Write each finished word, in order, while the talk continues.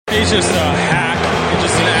He's just a hack.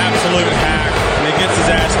 He's just an absolute hack. And he gets his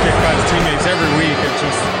ass kicked by his teammates every week. It's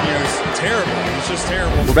just, it's terrible. It's just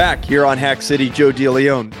terrible. We're back here on Hack City. Joe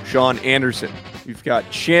DeLeon, Sean Anderson. We've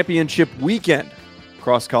got championship weekend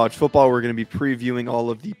across college football. We're going to be previewing all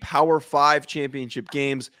of the Power 5 championship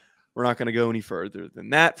games. We're not going to go any further than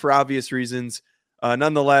that for obvious reasons.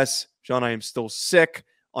 Nonetheless, Sean, I am still sick.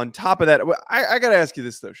 On top of that, I got to ask you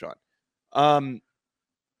this, though, Sean.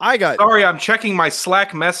 Sorry, I'm checking my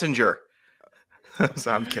Slack messenger. So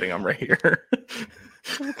I'm kidding. I'm right here.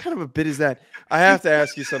 What kind of a bit is that? I have to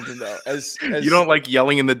ask you something, though. As you don't like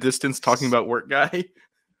yelling in the distance talking about work, guy?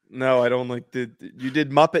 No, I don't like you did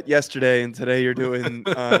Muppet yesterday, and today you're doing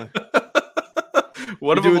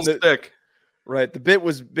what of a stick? Right. The bit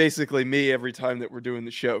was basically me every time that we're doing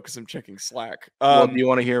the show because I'm checking Slack. Well, do you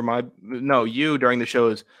want to hear you during the show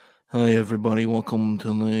is, hi, everybody. Welcome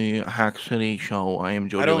to the Hack City show. I am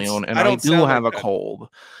Joe DeLeon, and I do have a cold.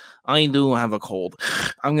 I do have a cold.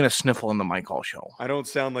 I'm going to sniffle in the mic all show. I don't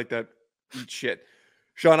sound like that. Eat shit.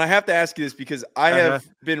 Sean, I have to ask you this because I have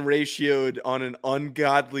been ratioed on an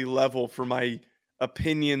ungodly level for my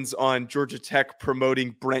opinions on Georgia Tech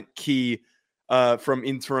promoting Brent Key from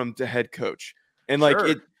interim to head coach. And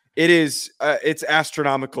it's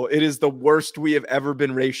astronomical. It is the worst we have ever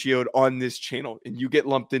been ratioed on this channel, and you get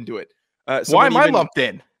lumped into it. Why am I lumped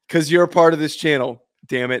in? Because you're a part of this channel.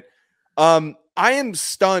 Damn it. I am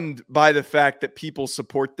stunned by the fact that people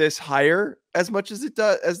support this hire as much as it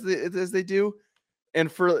does as they do. And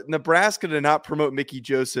for Nebraska to not promote Mickey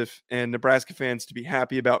Joseph and Nebraska fans to be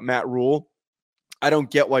happy about Matt Rule, I don't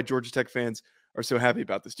get why Georgia Tech fans are so happy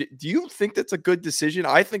about this. Do you think that's a good decision?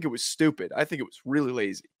 I think it was stupid. I think it was really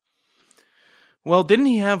lazy. Well, didn't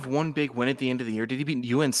he have one big win at the end of the year? Did he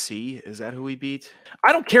beat UNC? Is that who he beat?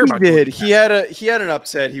 I don't care about. He did. He had an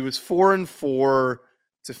upset. He was 4-4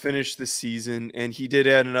 to finish the season, and he did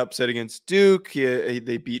add an upset against Duke. They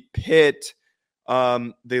beat Pitt.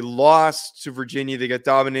 They lost to Virginia. They got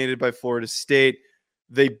dominated by Florida State.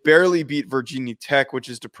 They barely beat Virginia Tech, which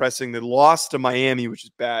is depressing. They lost to Miami, which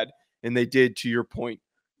is bad. And they did, to your point,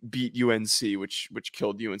 beat UNC, which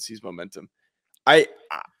killed UNC's momentum. I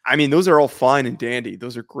mean, those are all fine and dandy.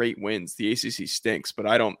 Those are great wins. The ACC stinks, but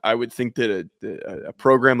I would think that a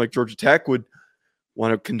program like Georgia Tech would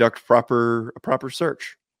want to conduct a proper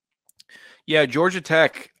search. Yeah, Georgia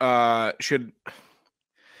Tech should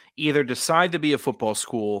either decide to be a football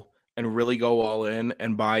school and really go all in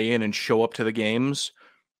and buy in and show up to the games,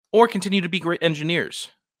 or continue to be great engineers.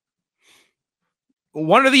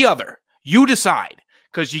 One or the other. You decide.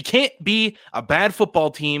 Because you can't be a bad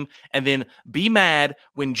football team and then be mad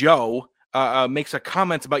when Joe makes a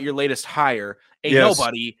comment about your latest hire,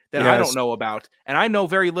 nobody that I don't know about, and I know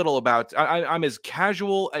very little about. I'm as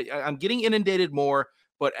casual. I'm getting inundated more,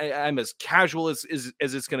 but I'm as casual as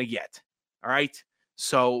it's going to get. All right?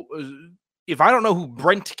 So if I don't know who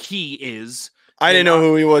Brent Key is, I didn't know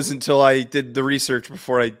who he was until I did the research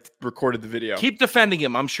before I recorded the video. Keep defending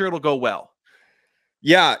him. I'm sure it'll go well.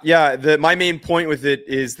 Yeah. My main point with it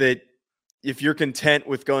is that if you're content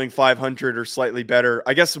with going 500 or slightly better,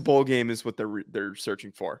 I guess a bowl game is what they're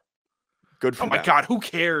searching for. Good for them. Oh my God, who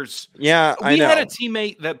cares? Yeah, I know. We had a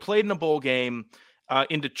teammate that played in a bowl game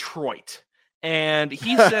in Detroit, and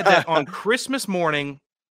he said that on Christmas morning,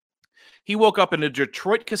 he woke up in a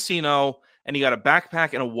Detroit casino and he got a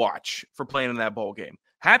backpack and a watch for playing in that bowl game.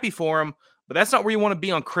 Happy for him, but that's not where you want to be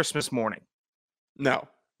on Christmas morning. No.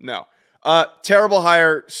 Terrible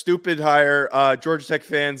hire, stupid hire. Georgia Tech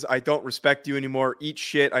fans, I don't respect you anymore. Eat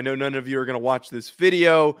shit. I know none of you are going to watch this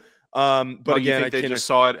video. But again, they just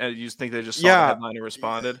saw it, and you just think they just saw the headline and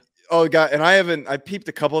responded? Oh God, and I peeped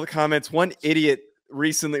a couple of the comments. One idiot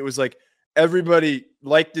recently was like, everybody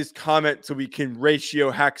like this comment so we can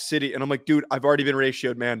ratio Hack City. And I'm like, dude, I've already been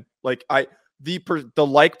ratioed, man. Like the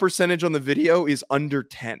like percentage on the video is under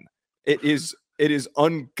 10. It is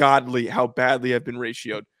ungodly how badly I've been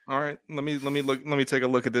ratioed. All right, let me take a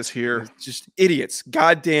look at this here. Just idiots,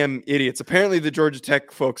 goddamn idiots. Apparently, the Georgia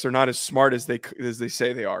Tech folks are not as smart as they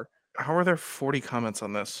say they are. How are there 40 comments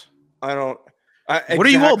on this? What are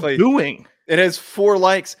you all doing? It has 4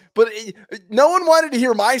 likes, but no one wanted to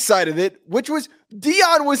hear my side of it, which was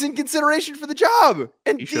Deion was in consideration for the job,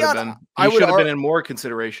 and he should have been. He should have been in more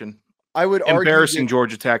consideration. I would embarrassing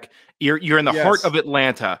Georgia Tech. You're in the heart of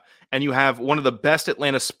Atlanta, and you have one of the best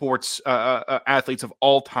Atlanta sports athletes of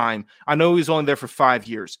all time. I know he's only there for 5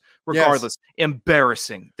 years. Regardless,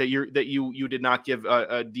 embarrassing that you did not give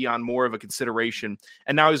Deion more of a consideration,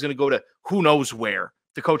 and now he's going to go to who knows where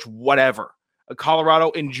to coach whatever.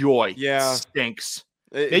 Colorado, enjoy. Yeah, stinks.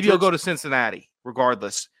 Maybe he'll go to Cincinnati.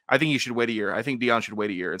 Regardless, I think you should wait a year. I think Deion should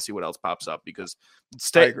wait a year and see what else pops up because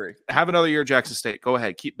I agree. Have another year at Jackson State. Go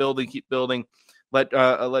ahead. Keep building. Let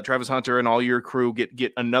Travis Hunter and all your crew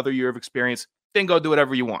get another year of experience. Then go do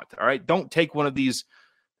whatever you want. All right. Don't take one of these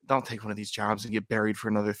jobs and get buried for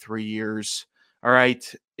another 3 years. All right.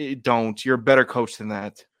 Don't. You're a better coach than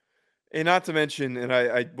that. And not to mention, and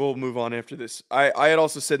I will move on after this. I had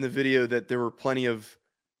also said in the video that there were plenty of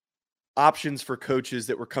options for coaches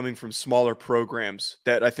that were coming from smaller programs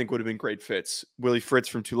that I think would have been great fits. Willie Fritz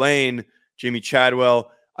from Tulane, Jamie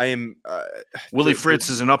Chadwell. Willie Fritz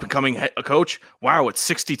is an up and coming coach. Wow, it's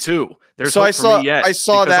 62. There's so hope for me yet I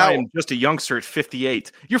saw that. I am just a youngster at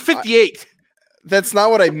 58. You're 58. That's not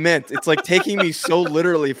what I meant. It's like taking me so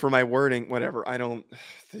literally for my wording. Whatever. I don't.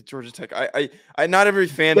 The Georgia Tech. I not every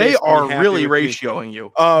fan. They are really ratioing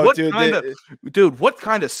you. Oh, what dude, what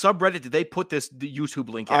kind of subreddit did they put the YouTube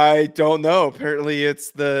link in? I don't know. Apparently, it's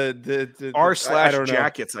the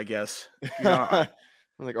r/jackets. I guess.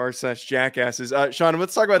 Like r/jackasses. Sean,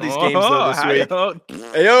 let's talk about these games though this week.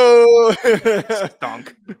 Ayo.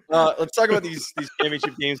 Stunk. Let's talk about these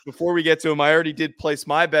championship games. Before we get to them, I already did place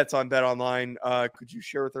my bets on BetOnline. Could you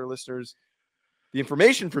share with our listeners the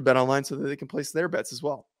information for BetOnline so that they can place their bets as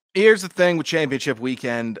well? Here's the thing with championship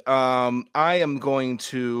weekend. I'm going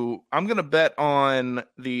to bet on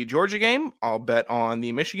the Georgia game. I'll bet on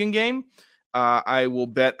the Michigan game. I will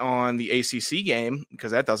bet on the ACC game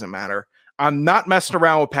because that doesn't matter. I'm not messing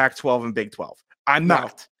around with Pac-12 and Big 12. I'm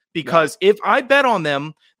not. Because if I bet on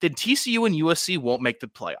them, then TCU and USC won't make the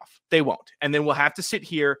playoff. They won't. And then we'll have to sit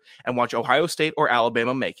here and watch Ohio State or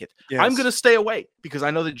Alabama make it. Yes. I'm going to stay away because I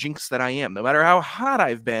know the jinx that I am. No matter how hot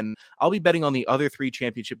I've been, I'll be betting on the other 3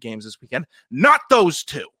 championship games this weekend, not those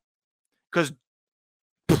 2. Because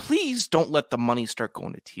please don't let the money start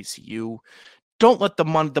going to TCU. Don't let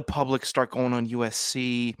the public start going on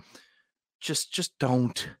USC. Just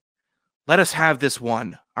don't. Let us have this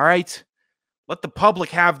one. All right. Let the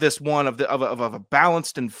public have this one of a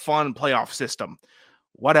balanced and fun playoff system.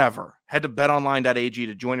 Whatever. Head to betonline.ag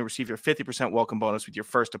to join and receive your 50% welcome bonus with your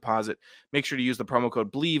first deposit. Make sure to use the promo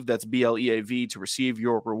code BLEAV, that's BLEAV, to receive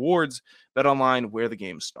your rewards. BetOnline, where the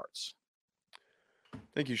game starts.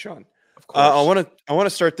 Thank you, Sean. Of course. I want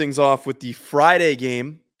to start things off with the Friday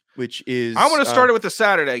game, which is I want to start it with the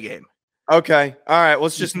Saturday game. Okay. All right.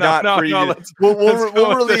 Let's just not preview.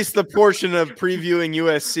 We'll release the portion of previewing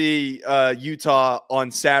USC Utah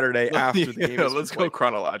on Saturday after the game. Let's go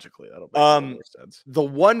chronologically. That'll make more sense. The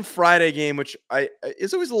one Friday game, which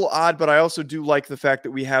is always a little odd, but I also do like the fact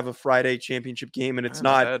that we have a Friday championship game, and it's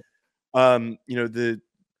not some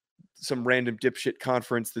random dipshit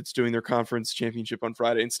conference that's doing their conference championship on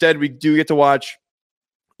Friday. Instead, we do get to watch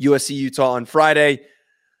USC Utah on Friday.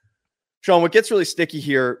 Sean, what gets really sticky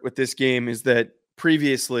here with this game is that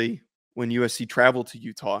previously when USC traveled to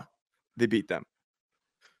Utah, they beat them.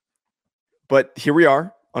 But here we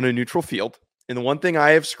are on a neutral field. And the one thing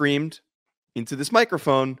I have screamed into this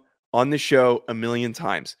microphone on this show a million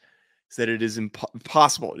times is that it is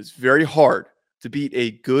impossible. It is very hard to beat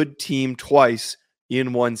a good team twice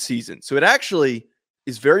in one season. So it actually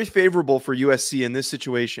is very favorable for USC in this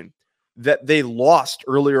situation that they lost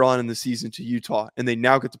earlier on in the season to Utah, and they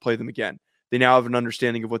now get to play them again. They now have an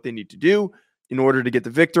understanding of what they need to do in order to get the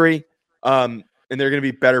victory, and they're going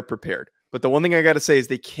to be better prepared. But the one thing I got to say is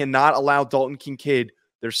they cannot allow Dalton Kincaid,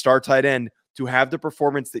 their star tight end, to have the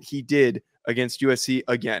performance that he did against USC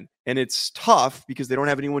again. And it's tough because they don't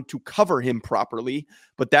have anyone to cover him properly,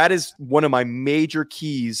 but that is one of my major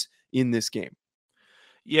keys in this game.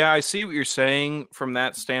 Yeah, I see what you're saying from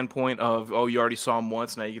that standpoint of, you already saw him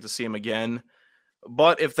once, now you get to see him again.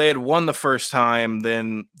 But if they had won the first time,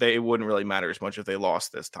 then it wouldn't really matter as much if they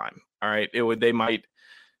lost this time. All right,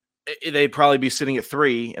 they'd probably be sitting at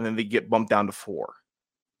 3, and then they get bumped down to 4.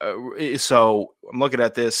 So I'm looking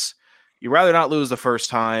at this. You'd rather not lose the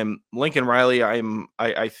first time. Lincoln Riley,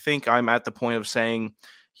 I think I'm at the point of saying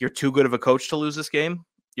you're too good of a coach to lose this game.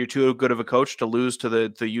 You're too good of a coach to lose to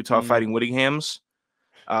the Utah Fighting Whittinghams.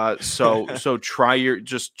 So try your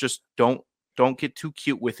just don't get too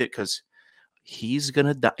cute with it because he's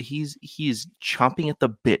gonna die. He's chomping at the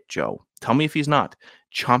bit, Joe. Tell me if he's not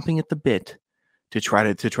chomping at the bit to try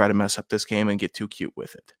to mess up this game and get too cute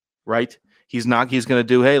with it, right? He's not. He's gonna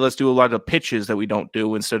do. Hey, let's do a lot of pitches that we don't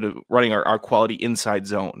do instead of running our quality inside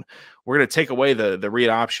zone. We're gonna take away the read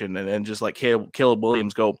option and then just let Caleb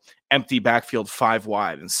Williams go empty backfield 5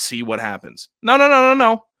 wide and see what happens.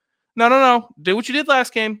 No. Do what you did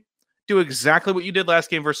last game. Do exactly what you did last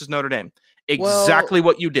game versus Notre Dame. Exactly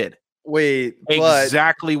what you did.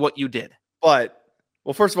 Exactly what you did. But,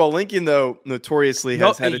 first of all, Lincoln, though, notoriously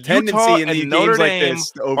has had a tendency in these games like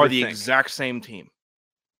this to overthink. Are the exact same team.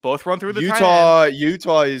 Both run through the tight end.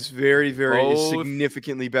 Utah is very, very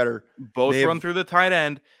significantly better. Both run through the tight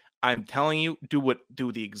end. I'm telling you,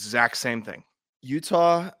 do the exact same thing.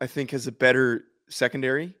 Utah, I think, has a better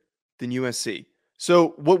secondary than USC. So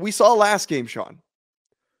what we saw last game, Sean,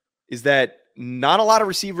 is that not a lot of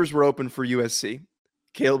receivers were open for USC.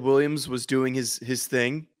 Caleb Williams was doing his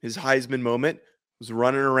thing, his Heisman moment, was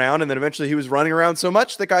running around, and then eventually he was running around so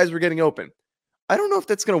much that guys were getting open. I don't know if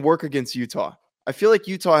that's going to work against Utah. I feel like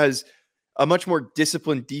Utah has a much more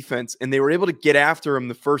disciplined defense, and they were able to get after him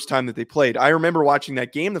the first time that they played. I remember watching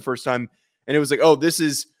that game the first time, and it was like, oh, this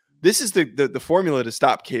is the formula to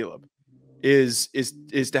stop Caleb is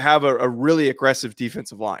to have a really aggressive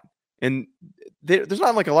defensive line. And there's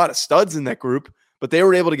not like a lot of studs in that group, but they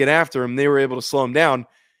were able to get after him. They were able to slow him down,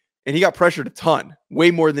 and he got pressured a ton, way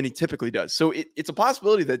more than he typically does. So it's a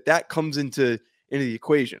possibility that comes into the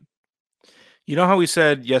equation. You know how we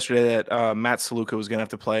said yesterday that Matt Saluka was going to have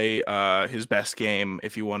to play his best game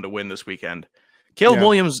if he wanted to win this weekend? Caleb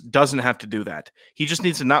Williams doesn't have to do that. He just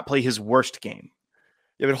needs to not play his worst game.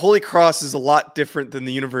 Yeah, but Holy Cross is a lot different than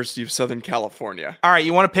the University of Southern California. All right,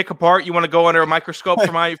 you want to pick apart? You want to go under a microscope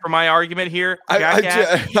for my argument here? You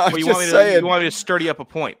want me to sturdy up a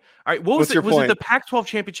point? All right, was it the Pac-12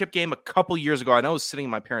 championship game a couple years ago? I know I was sitting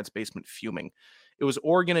in my parents' basement fuming. It was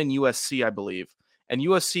Oregon and USC, I believe. And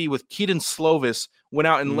USC with Keaton Slovis went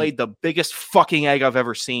out and laid the biggest fucking egg I've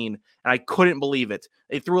ever seen. And I couldn't believe it.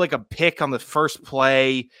 They threw like a pick on the first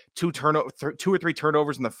play, 2 or 3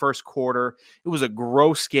 turnovers in the first quarter. It was a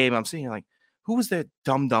gross game. I'm sitting here like, who was that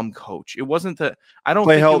dumb coach? It wasn't Clay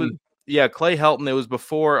Helton. Clay Helton. It was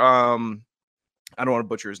before, I don't want to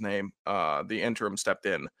butcher his name. The interim stepped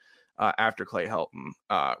in after Clay Helton.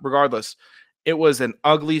 Regardless, it was an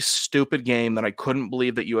ugly, stupid game that I couldn't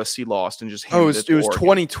believe that USC lost and just handed it was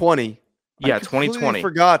 2020. Yeah, I 2020.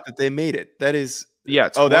 Forgot that they made it. That is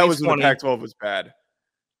that was when the Pac-12 was bad.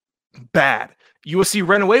 Bad. USC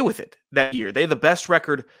ran away with it that year. They had the best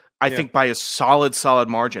record, I think, by a solid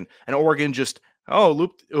margin. And Oregon just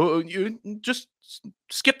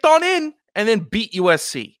skipped on in and then beat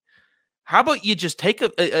USC. How about you just take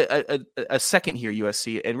a second here,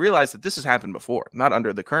 USC, and realize that this has happened before, not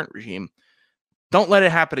under the current regime. Don't let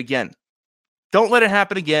it happen again. Don't let it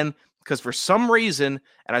happen again, because for some reason,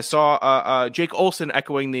 and I saw Jake Olson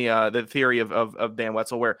echoing the theory of Dan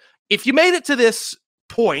Wetzel, where if you made it to this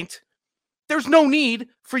point, there's no need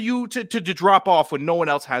for you to drop off when no one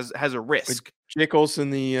else has a risk. Jake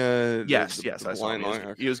Olson, yes, I saw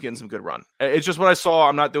him. He was getting some good run. It's just what I saw.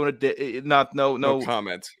 I'm not doing no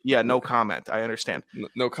comment. Yeah, no comment. I understand.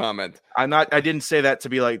 No comment. I didn't say that to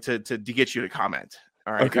be like to get you to comment.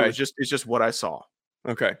 All right. Okay. It's just what I saw.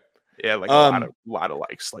 Okay. Yeah, like a lot of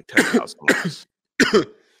likes, like 10,000 likes. A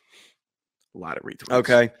lot of retweets.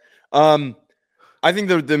 Okay. I think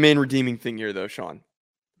the main redeeming thing here, though, Sean,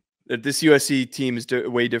 that this USC team is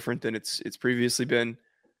way different than it's previously been.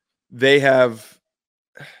 This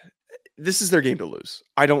is their game to lose.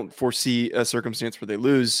 I don't foresee a circumstance where they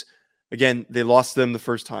lose. Again, they lost them the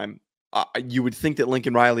first time. You would think that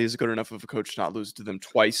Lincoln Riley is good enough of a coach to not lose to them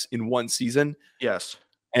twice in one season. Yes.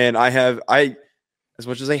 And as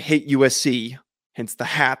much as I hate USC, hence the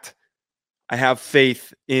hat, I have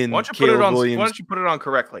faith in Caleb Williams. Why don't you put it on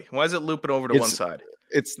correctly? Why is it looping over to one side?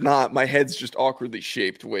 It's not. My head's just awkwardly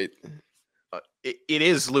shaped. Wait. It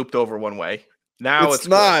is looped over one way. Now it's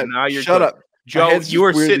not. Good. Now you're Shut good. up. Joe, you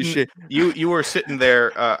were sitting. You were sitting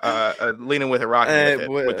there, leaning with a rocket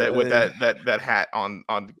with that hat on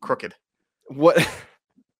crooked. What?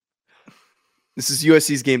 This is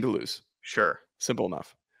USC's game to lose. Sure. Simple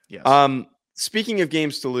enough. Yes. Speaking of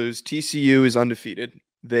games to lose, TCU is undefeated.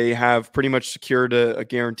 They have pretty much secured a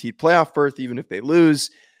guaranteed playoff berth, even if they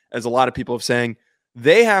lose, as a lot of people have saying.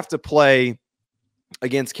 They have to play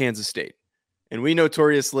against Kansas State. And we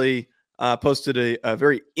notoriously posted a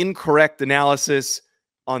very incorrect analysis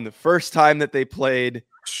on the first time that they played.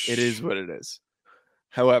 It is what it is.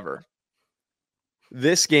 However,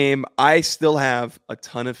 this game, I still have a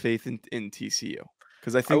ton of faith in TCU.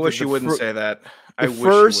 Because I wish you wouldn't say that. The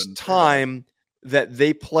first time that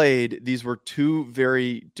they played, these were two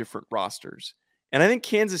very different rosters. And I think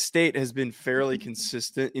Kansas State has been fairly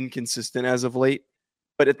inconsistent as of late.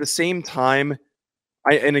 But at the same time,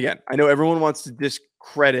 I know everyone wants to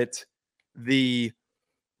discredit the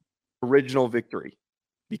original victory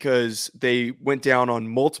because they went down on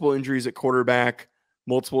multiple injuries at quarterback,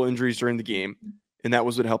 multiple injuries during the game, and that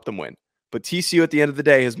was what helped them win. But TCU at the end of the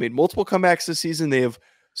day has made multiple comebacks this season. They have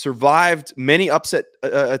survived many upset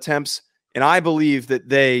attempts, and I believe that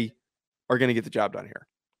they are going to get the job done here.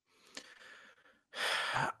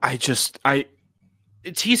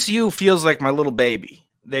 TCU feels like my little baby.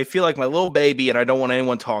 They feel like my little baby, and I don't want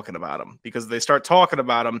anyone talking about them because they start talking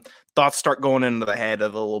about them. Thoughts start going into the head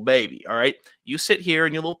of the little baby. All right. You sit here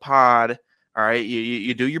in your little pod. All right.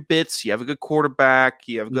 You do your bits. You have a good quarterback.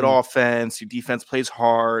 You have a good offense. Your defense plays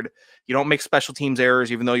hard. You don't make special teams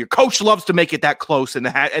errors, even though your coach loves to make it that close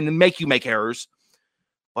and make you make errors.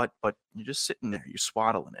 But you're just sitting there. You're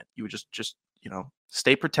swaddling it. You would just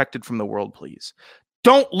stay protected from the world, please.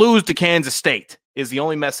 Don't lose to Kansas State is the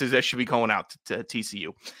only message that should be going out to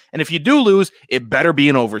TCU. And if you do lose, it better be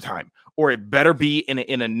in overtime, or it better be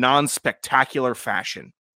in a non-spectacular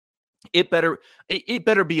fashion. It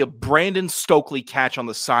better be a Brandon Stokely catch on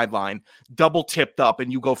the sideline, double tipped up,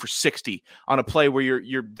 and you go for 60 on a play where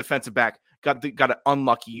your defensive back got an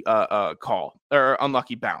unlucky call or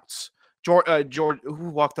unlucky bounce. Georgia, who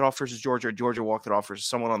walked it off versus Georgia? Georgia walked it off versus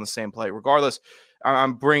someone on the same play. Regardless,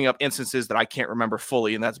 I'm bringing up instances that I can't remember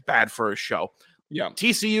fully, and that's bad for a show. Yeah,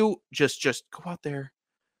 TCU, just go out there,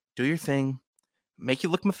 do your thing, make you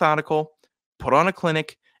look methodical, put on a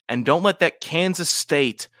clinic, and don't let that Kansas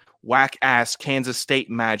State whack-ass Kansas State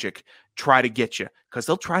magic try to get you, because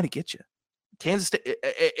they'll try to get you. Kansas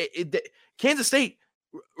State,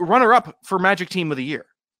 runner-up for Magic Team of the Year.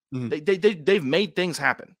 Mm-hmm. They've made things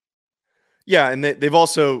happen. Yeah, and they've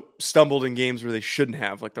also stumbled in games where they shouldn't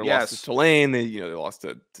have, like their loss to Tulane. They lost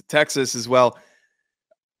to Texas as well.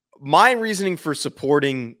 My reasoning for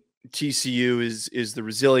supporting TCU is the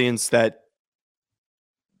resilience that,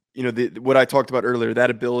 what I talked about earlier, that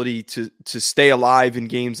ability to stay alive in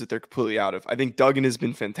games that they're completely out of. I think Duggan has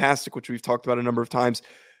been fantastic, which we've talked about a number of times.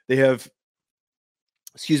 They have,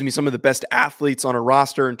 some of the best athletes on a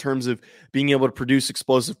roster in terms of being able to produce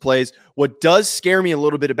explosive plays. What does scare me a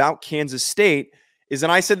little bit about Kansas State is,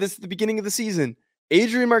 and I said this at the beginning of the season,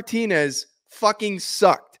 Adrian Martinez fucking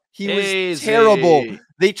sucked. He was terrible.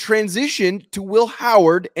 They transitioned to Will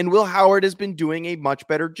Howard, and Will Howard has been doing a much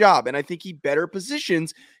better job. And I think he better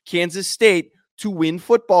positions Kansas State to win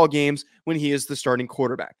football games when he is the starting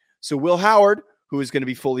quarterback. So Will Howard, who is going to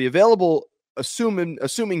be fully available,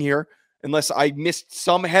 assuming here, unless I missed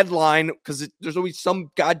some headline, because there's always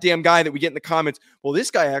some goddamn guy that we get in the comments. Well,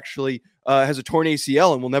 this guy actually has a torn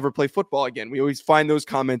ACL and will never play football again. We always find those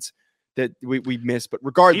comments that we miss, but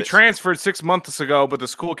regardless. He transferred 6 months ago, but the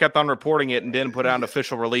school kept on reporting it and didn't put out an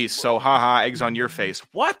official release. So, eggs on your face.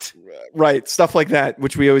 What? Right, stuff like that,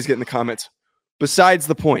 which we always get in the comments. Besides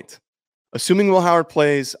the point, assuming Will Howard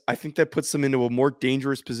plays, I think that puts them into a more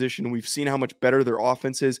dangerous position. We've seen how much better their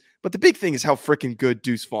offense is, but the big thing is how freaking good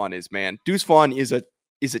Deuce Vaughn is, man. Deuce Vaughn is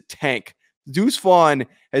a tank. Deuce Vaughn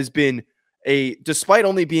has been despite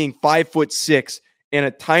only being 5'6" and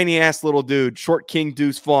a tiny ass little dude, short king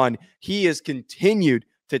Deuce Vaughn, he has continued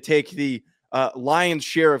to take the lion's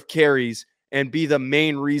share of carries and be the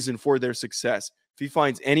main reason for their success. If he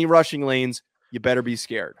finds any rushing lanes, you better be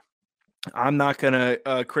scared. I'm not going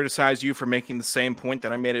to criticize you for making the same point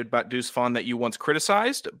that I made about Deuce Vaughn that you once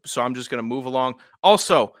criticized. So I'm just going to move along.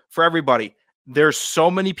 Also, for everybody, there's so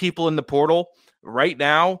many people in the portal right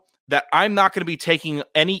now that I'm not going to be taking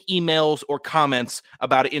any emails or comments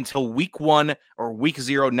about it until week 1 or week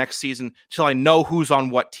 0 next season, till I know who's on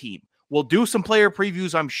what team. We'll do some player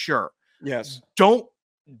previews, I'm sure. Yes.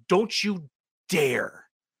 Don't you dare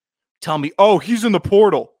tell me, oh, he's in the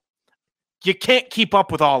portal. You can't keep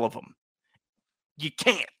up with all of them. You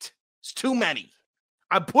can't. It's too many.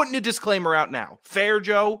 I'm putting a disclaimer out now. Fair,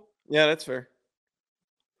 Joe? Yeah, that's fair.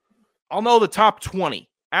 I'll know the top 20.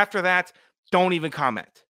 After that, don't even comment.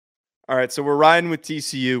 All right, so we're riding with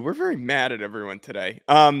TCU. We're very mad at everyone today.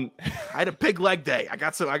 I had a big leg day. I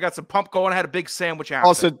got some pump going. I had a big sandwich after.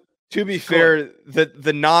 Also, to be fair,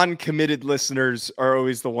 the non-committed listeners are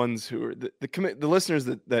always the ones who are the listeners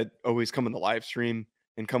that always come in the live stream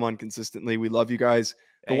and come on consistently. We love you guys.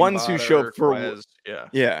 The ones who show up for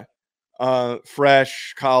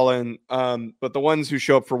Fresh, Colin, but the ones who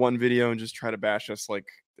show up for one video and just try to bash us, like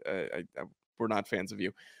we're not fans of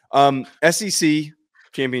you. SEC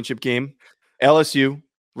championship game, LSU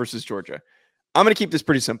versus Georgia. I'm going to keep this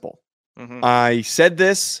pretty simple. Mm-hmm. I said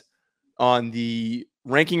this on the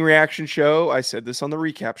ranking reaction show. I said this on the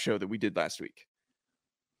recap show that we did last week.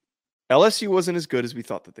 LSU wasn't as good as we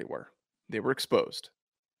thought that they were. They were exposed.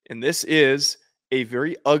 And this is a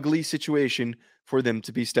very ugly situation for them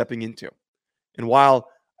to be stepping into. And while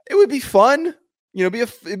it would be fun,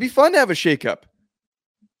 it'd be fun to have a shakeup.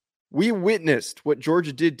 We witnessed what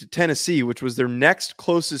Georgia did to Tennessee, which was their next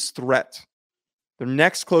closest threat. And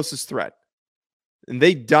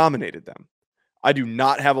they dominated them. I do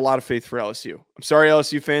not have a lot of faith for LSU. I'm sorry,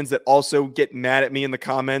 LSU fans that also get mad at me in the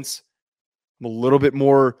comments. I'm a little bit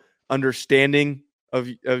more understanding of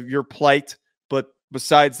your plight, but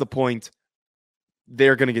besides the point,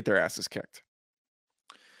 they're going to get their asses kicked.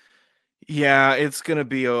 Yeah, it's going to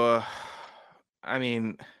be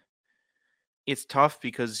it's tough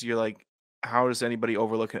because you're like, how does anybody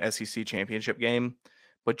overlook an SEC championship game?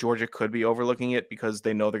 But Georgia could be overlooking it because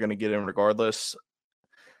they know they're going to get in regardless.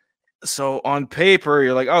 So on paper,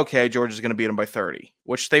 you're like, okay, Georgia's going to beat them by 30,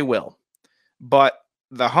 which they will. But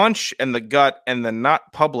the hunch and the gut and the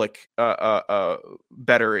not public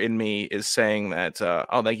better in me is saying that,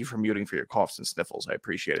 thank you for muting for your coughs and sniffles. I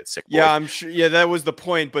appreciate it. Sick boy. Yeah, I'm sure. Yeah, that was the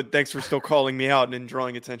point, but thanks for still calling me out and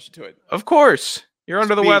drawing attention to it. Of course. You're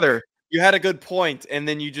under the weather. You had a good point, and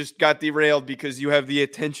then you just got derailed because you have the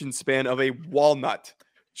attention span of a walnut.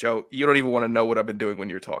 Joe, you don't even want to know what I've been doing when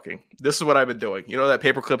you're talking. This is what I've been doing. You know that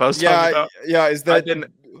paperclip I was talking about? Yeah, is that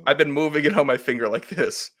I've been moving it on my finger like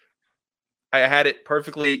this. I had it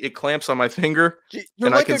perfectly. It clamps on my finger. You're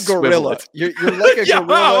like a gorilla. You're like a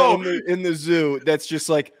gorilla in the zoo. That's just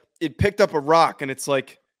like it picked up a rock, and it's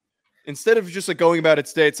like instead of just like going about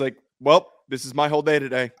its day, it's like, well, this is my whole day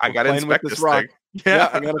today. I got to inspect this rock. Thing. Yeah,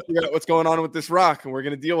 I got to figure out what's going on with this rock, and we're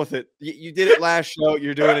gonna deal with it. You did it last show.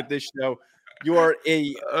 You're doing it this show. You are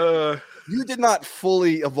you did not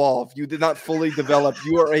fully evolve. You did not fully develop.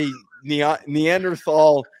 You are a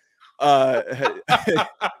Neanderthal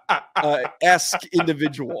esque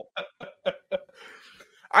individual.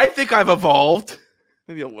 I think I've evolved.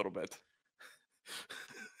 Maybe a little bit.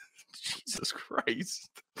 Jesus Christ.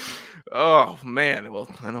 Oh man.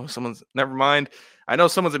 Well, I know never mind. I know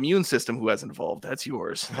someone's immune system who hasn't evolved. That's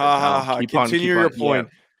yours. Continue your point.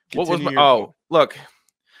 Yeah. What was look.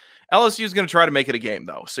 LSU is going to try to make it a game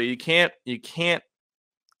though. So you can't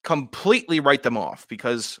completely write them off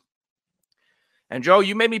because and Joe,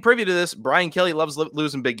 you made me privy to this. Brian Kelly loves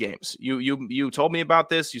losing big games. You told me about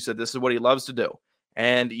this. You said this is what he loves to do.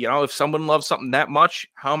 And you know, if someone loves something that much,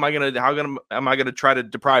 am I gonna try to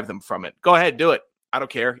deprive them from it? Go ahead, do it. I don't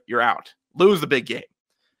care. You're out. Lose the big game.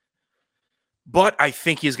 But I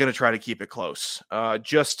think he's going to try to keep it close,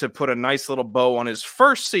 just to put a nice little bow on his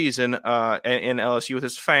first season in LSU with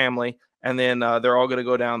his family. And then they're all going to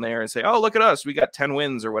go down there and say, oh, look at us. We got 10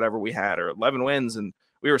 wins or whatever we had, or 11 wins. And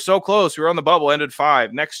we were so close. We were on the bubble, ended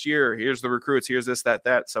 5. Next year, here's the recruits. Here's this,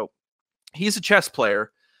 that. So he's a chess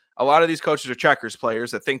player. A lot of these coaches are checkers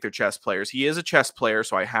players that think they're chess players. He is a chess player,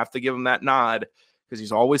 so I have to give him that nod because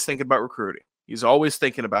he's always thinking about recruiting. He's always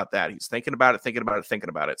thinking about that. He's thinking about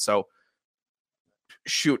it. So,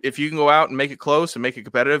 shoot, if you can go out and make it close and make it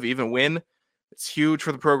competitive, even win, it's huge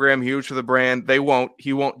for the program, huge for the brand. He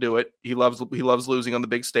won't do it. He loves losing on the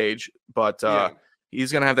big stage, but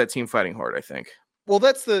he's going to have that team fighting hard, I think. Well,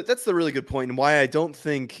 that's the really good point, and why I don't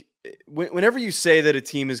think whenever you say that a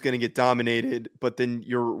team is going to get dominated, but then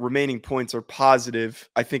your remaining points are positive,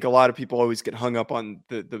 I think a lot of people always get hung up on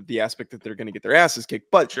the aspect that they're going to get their asses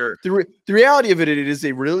kicked. But sure, the reality of it is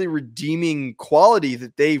a really redeeming quality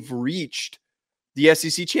that they've reached the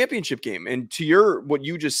SEC championship game. And to what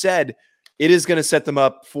you just said, it is going to set them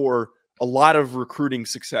up for a lot of recruiting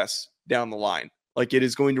success down the line. Like it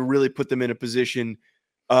is going to really put them in a position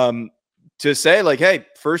to say like, hey,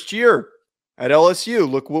 first year at LSU,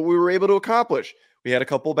 look what we were able to accomplish. We had a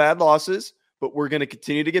couple bad losses, but we're going to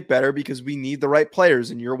continue to get better because we need the right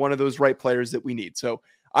players. And you're one of those right players that we need. So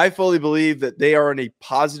I fully believe that they are in a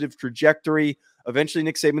positive trajectory. Eventually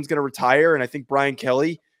Nick Saban's going to retire. And I think Brian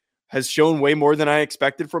Kelly has shown way more than I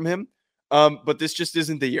expected from him. But this just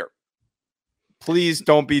isn't the year. Please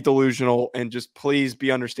don't be delusional and just please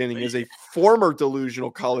be understanding as a former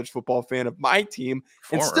delusional college football fan of my team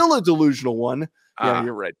and still a delusional one. Yeah,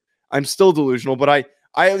 you're right. I'm still delusional, but I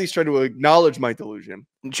at least try to acknowledge my delusion.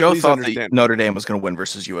 Joe thought that Notre Dame was going to win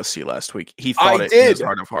versus USC last week. He thought it in his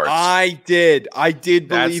heart of hearts. I did believe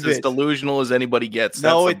That's as delusional as anybody gets.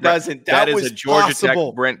 No, it doesn't. That is a Georgia Tech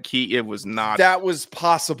Brent Key. It was not. That was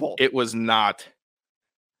possible. It was not.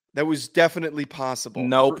 That was definitely possible.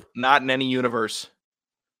 Nope, not in any universe.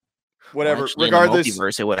 Whatever. Well, regardless, in the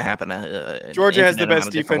multiverse, it would have happened. Georgia has the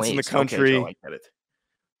best defense in the country. Okay, Joe, I get it.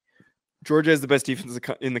 Georgia has the best defense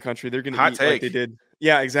in the country. They're going to eat like they did.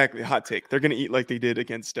 Yeah, exactly. Hot take. They're going to eat like they did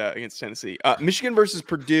against Tennessee. Michigan versus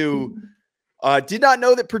Purdue. Did not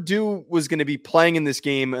know that Purdue was going to be playing in this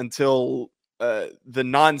game until the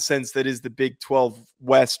nonsense that is the Big 12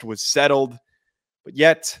 West was settled. But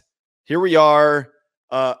yet, here we are,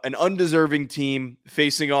 an undeserving team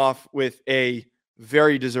facing off with a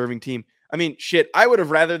very deserving team. I mean, shit, I would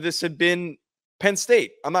have rather this had been Penn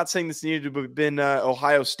State. I'm not saying this needed to have been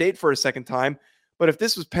Ohio State for a second time, but if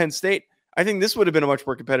this was Penn State, I think this would have been a much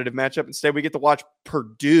more competitive matchup. Instead, we get to watch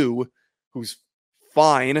Purdue, who's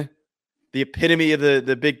fine, the epitome of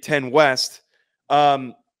the Big Ten West,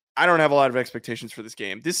 I don't have a lot of expectations for this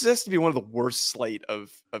game. This has to be one of the worst slate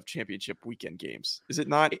of championship weekend games. Is it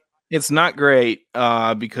not? It's not great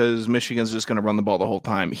because Michigan's just going to run the ball the whole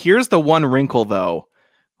time. Here's the one wrinkle, though.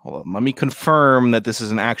 Hold on. Let me confirm that this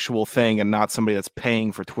is an actual thing and not somebody that's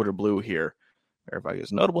paying for Twitter Blue here. Verify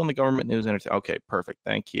is notable in the government news. Okay, perfect.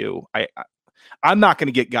 Thank you. I'm not going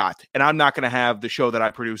to get got, and I'm not going to have the show that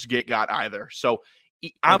I produce get got either. So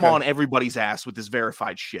I'm on everybody's ass with this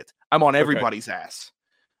verified shit. I'm on everybody's ass.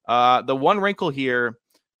 The one wrinkle here,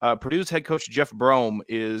 Purdue's head coach Jeff Brom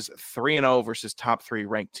is 3-0 versus top 3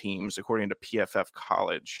 ranked teams, according to PFF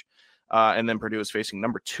College. And then Purdue is facing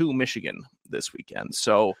number 2 Michigan this weekend.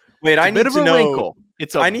 So wait, I need to know. Wrinkle.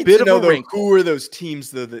 It's a I need bit to know of a wrinkle. Who are those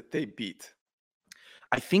teams though that they beat?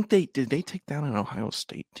 I think did they take down an Ohio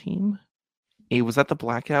State team? Hey, was that the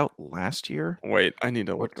blackout last year? Wait, I need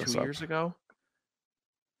to look or this 2 up. years ago.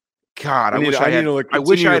 God, I wish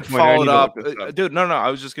I had followed up. Dude, no. I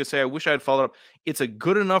was just going to say, I wish I had followed up. It's a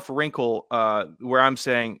good enough wrinkle where I'm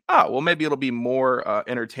saying, maybe it'll be more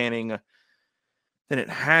entertaining than it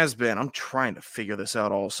has been. I'm trying to figure this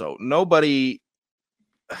out also. Nobody's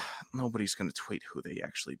going to tweet who they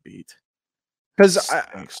actually beat. Because,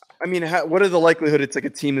 I mean, what are the likelihood it's like a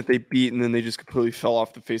team that they beat and then they just completely fell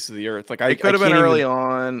off the face of the earth? Like, it could have been early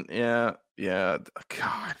on. Yeah.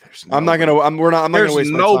 God, there's I'm not gonna waste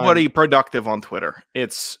nobody productive on Twitter.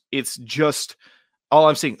 It's just all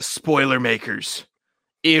I'm seeing. Spoiler makers.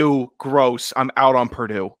 Ew, gross. I'm out on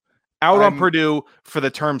Purdue. On Purdue for the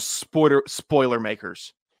term spoiler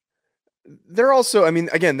makers. They're also, I mean,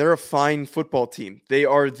 again, they're a fine football team. They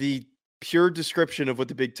are the pure description of what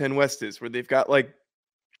the Big Ten West is, where they've got like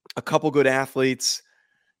a couple good athletes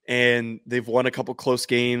and they've won a couple close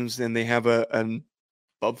games and they have an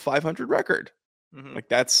above 500 record. Mm-hmm. Like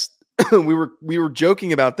that's we were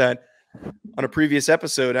joking about that on a previous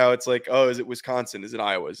episode, how it's like, oh, is it Wisconsin? Is it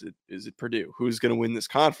Iowa? Is it Purdue? Who's going to win this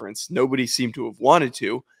conference? Nobody seemed to have wanted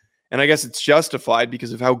to. And I guess it's justified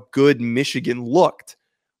because of how good Michigan looked.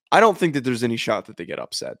 I don't think that there's any shot that they get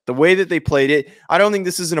upset. The way that they played it, I don't think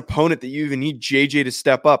this is an opponent that you even need JJ to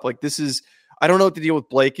step up. Like this is, I don't know what the deal with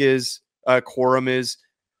Blake is, Corum is.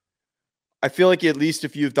 I feel like at least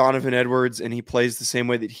if you have Donovan Edwards and he plays the same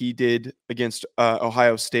way that he did against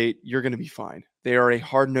Ohio State, you're going to be fine. They are a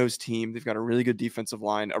hard-nosed team. They've got a really good defensive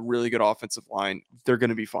line, a really good offensive line. They're going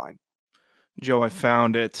to be fine. Joe, I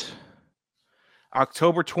found it.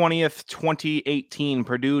 October 20th, 2018,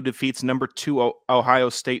 Purdue defeats number 2 Ohio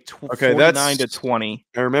State 49-20.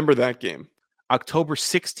 I remember that game. October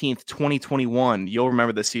 16th, 2021. You'll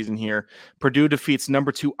remember the season here. Purdue defeats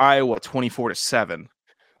number 2 Iowa 24-7.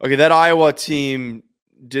 Okay, that Iowa team,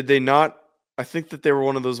 did they not? I think that they were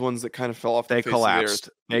one of those ones that kind of fell off the face collapsed.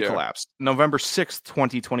 of the earth. They collapsed. November 6th,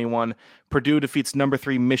 2021, Purdue defeats number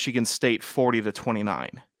 3 Michigan State 40-29.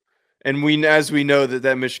 And as we know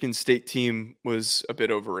that Michigan State team was a bit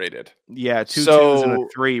overrated. Yeah, 2 2s and a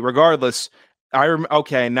 3. Regardless,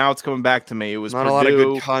 okay, now it's coming back to me. It was not Purdue, a lot of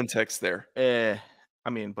good context there. I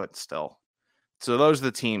mean, but still. So those are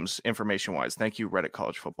the teams information-wise. Thank you, Reddit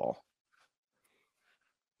College Football.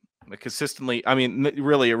 Consistently, I mean,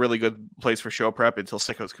 really a really good place for show prep until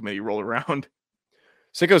Sickos Committee rolled around.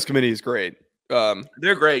 Sickos Committee is great.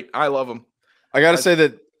 They're great. I love them. I got to say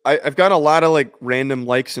that I've got a lot of like random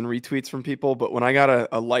likes and retweets from people, but when I got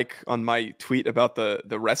a like on my tweet about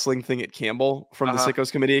the wrestling thing at Campbell from the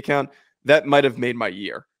Sickos Committee account, that might have made my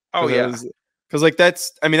year. Oh yeah, because like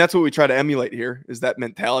that's what we try to emulate here is that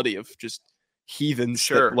mentality of just heathens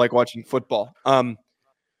that like watching football.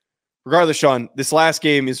 Regardless, Sean, this last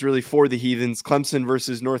game is really for the heathens. Clemson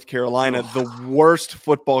versus North Carolina, the worst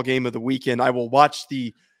football game of the weekend. I will watch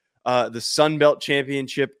the Sun Belt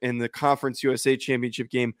Championship and the Conference USA Championship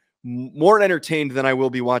game more entertained than I will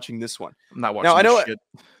be watching this one. I'm not watching. Now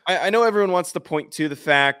I know everyone wants to point to the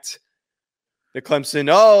fact that Clemson,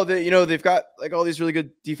 they've got like all these really good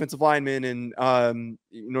defensive linemen, and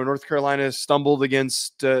North Carolina stumbled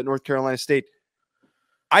against North Carolina State.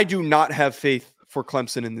 I do not have faith for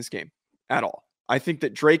Clemson in this game at all. I think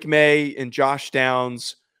that Drake May and Josh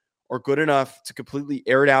Downs are good enough to completely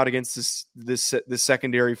air it out against this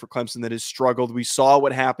secondary for Clemson that has struggled. We saw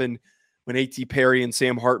what happened when A.T. Perry and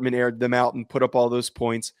Sam Hartman aired them out and put up all those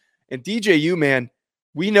points. And DJU, man,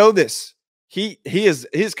 we know this.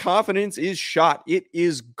 His confidence is shot. It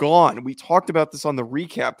is gone. We talked about this on the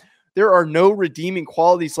recap. There are no redeeming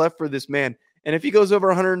qualities left for this man. And if he goes over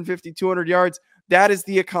 150, 200 yards, that is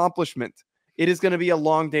the accomplishment. It is going to be a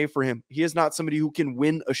long day for him. He is not somebody who can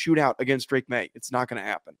win a shootout against Drake May. It's not going to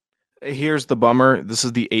happen. Here's the bummer. This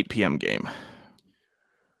is the 8 p.m. game.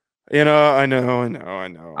 I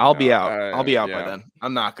know. I'll be out. I'll be out by then.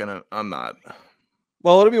 I'm not.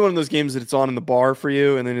 Well, it'll be one of those games that it's on in the bar for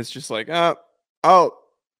you, and then it's just like,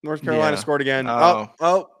 North Carolina scored again.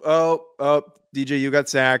 DJ, you got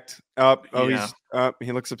sacked.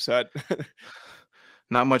 He looks upset.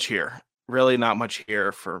 Not much here. Really not much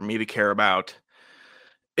here for me to care about.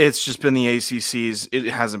 It's just been the ACC's. It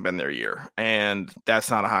hasn't been their year. And that's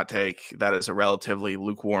not a hot take. That is a relatively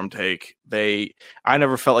lukewarm take. I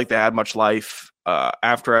never felt like they had much life.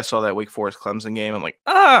 After I saw that Wake Forest Clemson game, I'm like,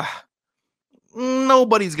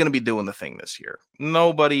 nobody's going to be doing the thing this year.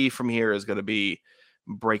 Nobody from here is going to be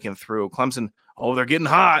breaking through. Clemson, they're getting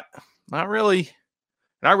hot. Not really.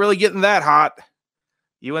 Not really getting that hot.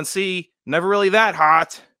 UNC, never really that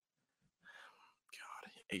hot.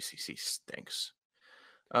 God, ACC stinks.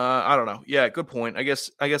 I don't know. Yeah, good point. I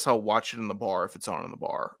guess I'll watch it in the bar if it's on in the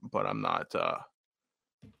bar, but I'm not.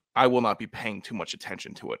 I will not be paying too much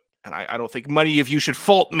attention to it, and I don't think many of you should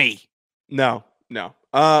fault me. No.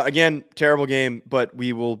 Again, terrible game, but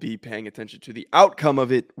we will be paying attention to the outcome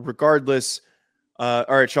of it regardless. All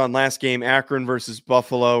right, Sean, last game, Akron versus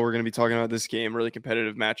Buffalo. We're going to be talking about this game, really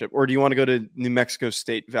competitive matchup. Or do you want to go to New Mexico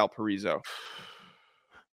State, Valparaiso?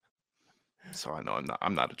 So I know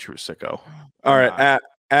I'm not a true sicko. All right,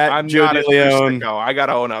 at Joe DeLeon. I got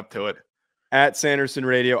to own up to it. At Sanderson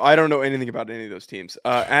Radio. I don't know anything about any of those teams.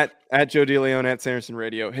 At Joe DeLeon, at Sanderson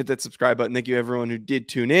Radio. Hit that subscribe button. Thank you, everyone who did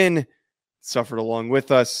tune in, suffered along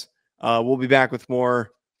with us. We'll be back with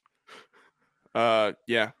more.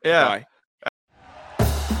 Yeah. Bye.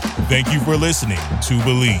 Thank you for listening to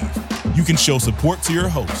Believe. You can show support to your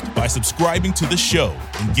host by subscribing to the show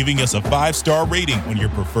and giving us a 5-star rating on your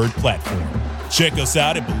preferred platform. Check us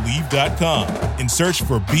out at Believe.com and search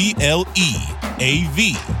for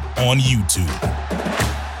BLEAV on YouTube.